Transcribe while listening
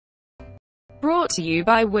Brought to you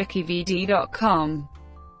by WikiVidi.com.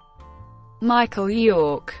 Michael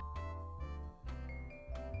York.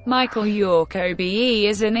 Michael York OBE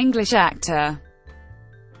is an English actor.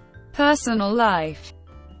 Personal life.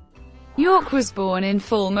 York was born in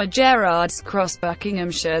Fulmer Gerrards Cross,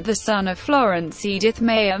 Buckinghamshire, the son of Florence Edith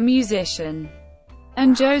May, a musician,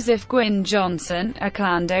 and Joseph Gwyn Johnson, a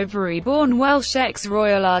Llandovery-born Welsh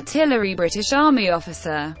ex-Royal Artillery British Army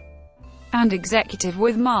officer and executive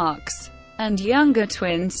with Marks, and younger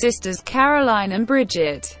twin sisters Caroline and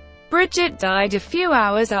Bridget. Bridget died a few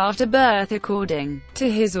hours after birth. According to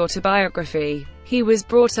his autobiography, he was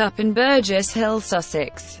brought up in Burgess Hill,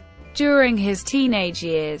 Sussex. During his teenage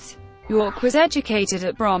years, York was educated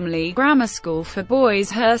at Bromley Grammar School for Boys,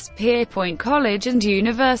 Hurst Pierpoint College and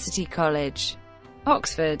University College,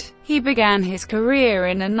 Oxford. He began his career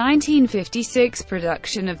in a 1956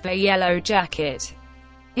 production of The Yellow Jacket.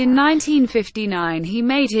 In 1959 he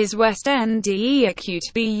made his West End debut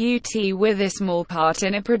with a small part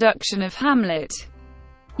in a production of Hamlet.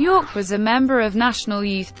 York was a member of National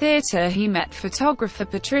Youth Theatre. He met photographer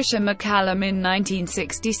Patricia McCallum in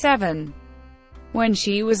 1967, when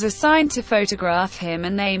she was assigned to photograph him,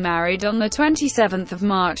 and they married on the 27th of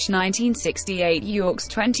March 1968, York's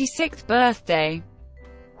 26th birthday.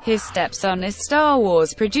 His stepson is Star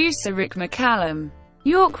Wars producer Rick McCallum.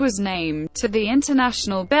 York was named to the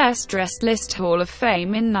International Best Dressed List Hall of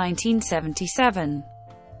Fame in 1977.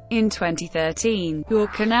 In 2013,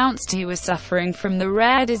 York announced he was suffering from the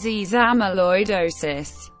rare disease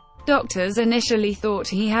amyloidosis. Doctors initially thought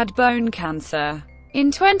he had bone cancer. In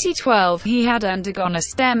 2012 he had undergone a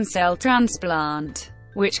stem cell transplant,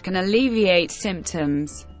 which can alleviate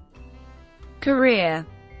symptoms. Career.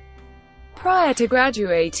 Prior to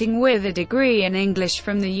graduating with a degree in English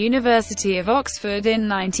from the University of Oxford in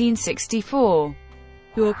 1964,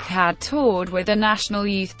 York had toured with the National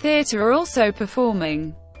Youth Theatre, also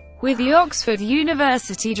performing with the Oxford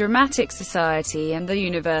University Dramatic Society and the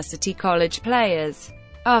University College Players.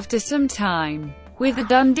 After some time with the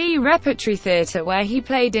Dundee Repertory Theatre, where he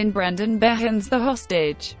played in Brendan Behan's The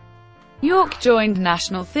Hostage, York joined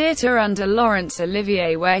National Theatre under Laurence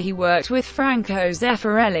Olivier, where he worked with Franco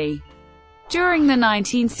Zeffirelli during the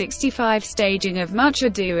 1965 staging of Much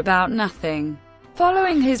Ado About Nothing.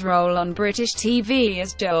 Following his role on British TV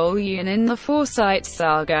as Joel Ewan in The Forsyte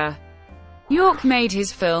Saga, York made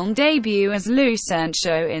his film debut as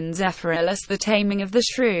Lucentio in Zeffirelli's The Taming of the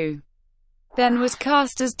Shrew, then was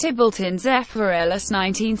cast as Tybalt in Zeffirelli's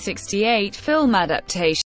 1968 film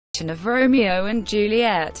adaptation of Romeo and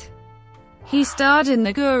Juliet. He starred in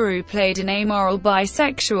The Guru, played an amoral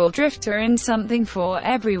bisexual drifter in Something for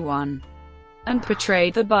Everyone, and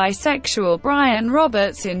portrayed the bisexual Brian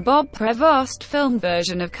Roberts in Bob Prevost's film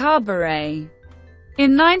version of Cabaret.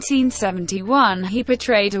 In 1971 he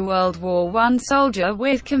portrayed a World War I soldier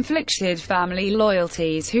with conflicted family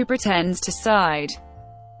loyalties who pretends to side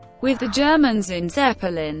with the Germans in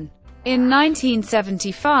Zeppelin. In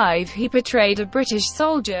 1975 he portrayed a British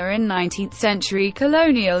soldier in 19th-century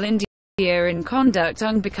colonial India in Conduct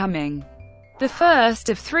Unbecoming, the first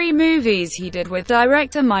of 3 movies he did with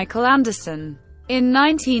director Michael Anderson. In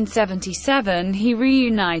 1977 he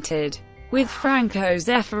reunited with Franco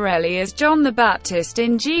Zeffirelli as John the Baptist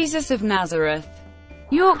in Jesus of Nazareth.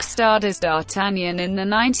 York starred as D'Artagnan in the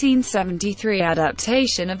 1973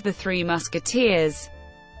 adaptation of The Three Musketeers,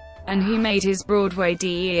 and he made his Broadway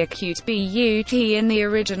debut in the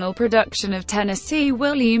original production of Tennessee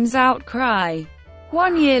Williams' Outcry.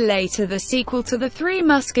 1 year later the sequel to The Three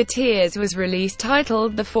Musketeers was released,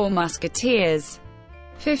 titled The Four Musketeers.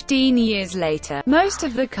 15 years later, most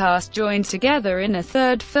of the cast joined together in a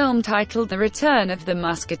third film titled The Return of the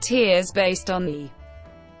Musketeers, based on the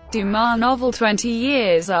Dumas novel 20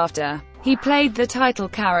 years after. He played the title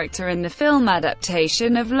character in the film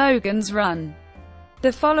adaptation of Logan's Run.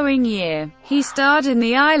 The following year, he starred in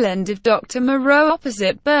The Island of Dr. Moreau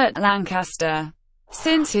opposite Burt Lancaster.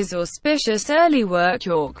 Since his auspicious early work,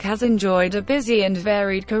 York has enjoyed a busy and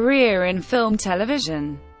varied career in film,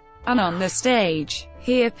 television, and on the stage.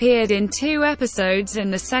 He appeared in 2 episodes in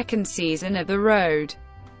the 2nd season of The Road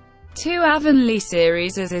to Avonlea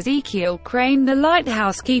series as Ezekiel Crane, the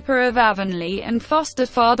lighthouse keeper of Avonlea, and foster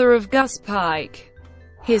father of Gus Pike.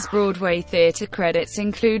 His Broadway theatre credits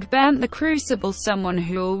include Bent the Crucible, Someone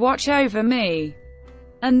Who'll Watch Over Me,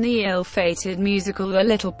 and the ill-fated musical The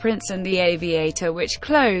Little Prince and the Aviator, which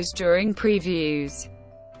closed during previews.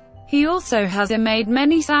 He also has made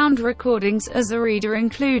many sound recordings as a reader,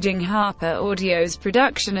 including Harper Audio's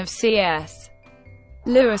production of C.S.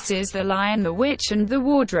 Lewis's The Lion, the Witch and the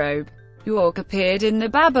Wardrobe. York appeared in the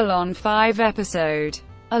Babylon 5 episode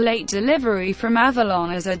a late delivery from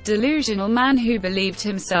Avalon as a delusional man who believed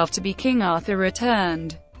himself to be King Arthur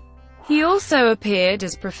returned. He also appeared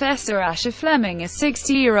as Professor Asher Fleming, a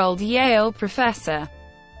 60-year-old Yale professor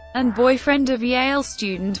and boyfriend of Yale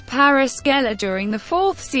student Paris Geller during the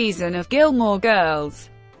 4th season of Gilmore Girls.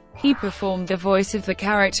 He performed the voice of the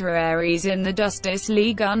character Ares in the Justice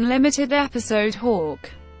League Unlimited episode Hawk,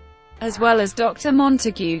 as well as Dr.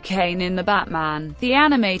 Montague Kane in the Batman, the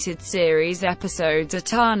animated series episodes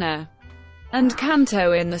Atana and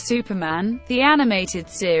Kanto in the Superman, the animated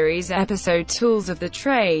series episode Tools of the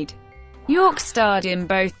Trade. York starred in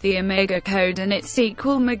both The Omega Code and its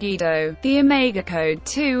sequel Megiddo, The Omega Code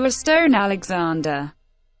 2 as Stone Alexander,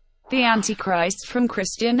 the Antichrist from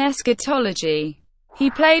Christian eschatology. He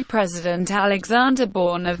played President Alexander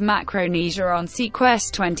Bourne of Macronesia on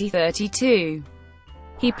SeaQuest 2032.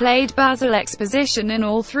 He played Basil Exposition in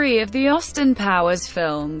all 3 of the Austin Powers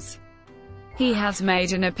films. He has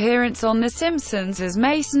made an appearance on The Simpsons as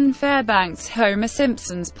Mason Fairbanks, Homer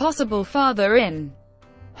Simpson's possible father in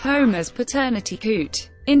Homer's Paternity Coot.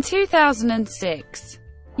 In 2006,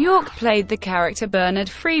 York played the character Bernard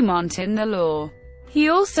Fremont in The Law. He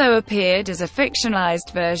also appeared as a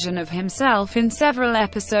fictionalized version of himself in several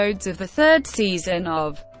episodes of the 3rd season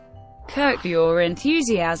of Curb Your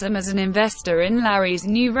Enthusiasm as an investor in Larry's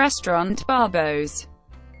new restaurant Barbo's.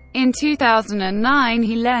 In 2009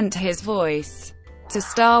 he lent his voice to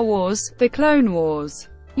Star Wars: The Clone Wars.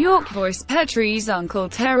 York voiced Petrie's Uncle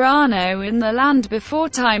Terrano in The Land Before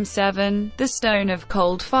Time 7, The Stone of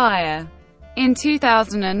Cold Fire. In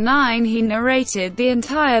 2009 he narrated the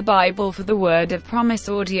entire Bible for the Word of Promise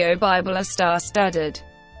audio Bible, a star-studded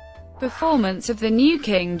performance of the New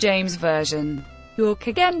King James Version. York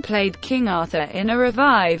again played King Arthur in a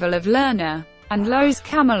revival of Lerner and Loewe's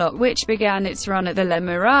Camelot, which began its run at the La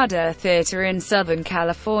Mirada Theatre in Southern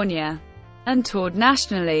California and toured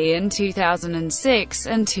nationally in 2006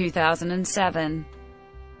 and 2007.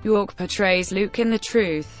 York portrays Luke in The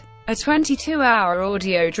Truth, a 22-hour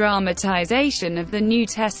audio dramatization of the New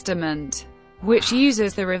Testament, which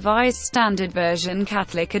uses the Revised Standard Version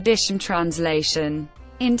Catholic Edition translation.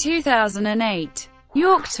 In 2008,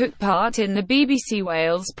 York took part in the BBC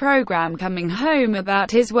Wales programme Coming Home about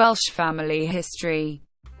his Welsh family history.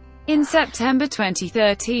 In September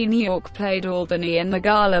 2013, York played Albany in the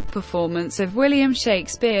gala performance of William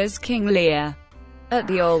Shakespeare's King Lear at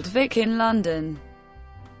the Old Vic in London.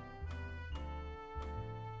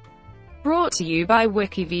 Brought to you by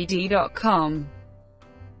WikiVidi.com.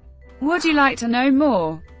 Would you like to know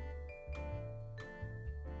more?